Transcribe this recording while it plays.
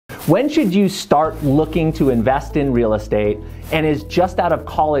When should you start looking to invest in real estate and is just out of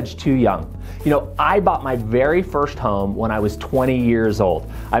college too young? You know, I bought my very first home when I was 20 years old.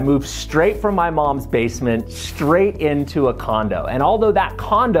 I moved straight from my mom's basement straight into a condo. And although that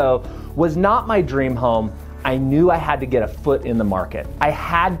condo was not my dream home, I knew I had to get a foot in the market. I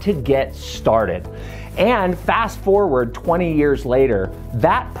had to get started. And fast forward 20 years later,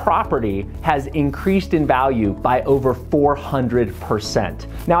 that property has increased in value by over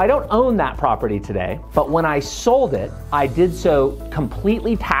 400%. Now, I don't own that property today, but when I sold it, I did so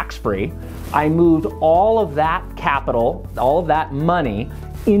completely tax-free. I moved all of that capital, all of that money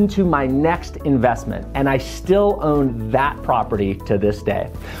into my next investment, and I still own that property to this day.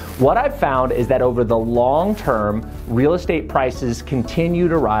 What I've found is that over the long term, real estate prices continue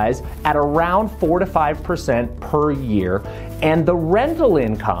to rise at around 4 to 5% per year, and the rental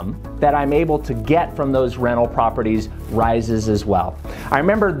income that I'm able to get from those rental properties rises as well. I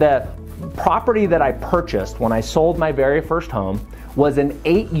remember the property that I purchased when I sold my very first home was an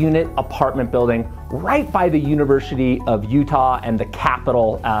 8-unit apartment building right by the University of Utah and the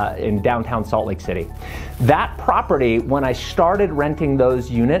Capitol in downtown Salt Lake City. That property, when I started renting those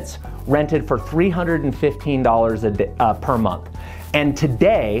units, rented for $315 per month. And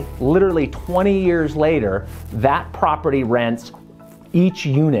today, literally 20 years later, that property rents each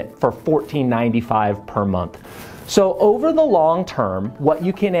unit for $14.95 per month. So over the long term, what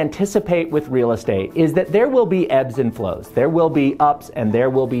you can anticipate with real estate is that there will be ebbs and flows. There will be ups and there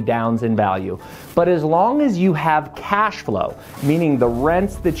will be downs in value. But as long as you have cash flow, meaning the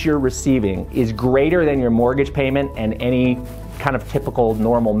rents that you're receiving is greater than your mortgage payment and any kind of typical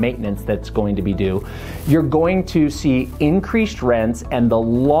normal maintenance that's going to be due, you're going to see increased rents, and the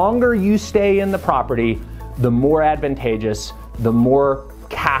longer you stay in the property, the more advantageous, the more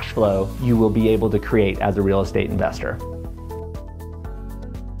cash flow you will be able to create as a real estate investor.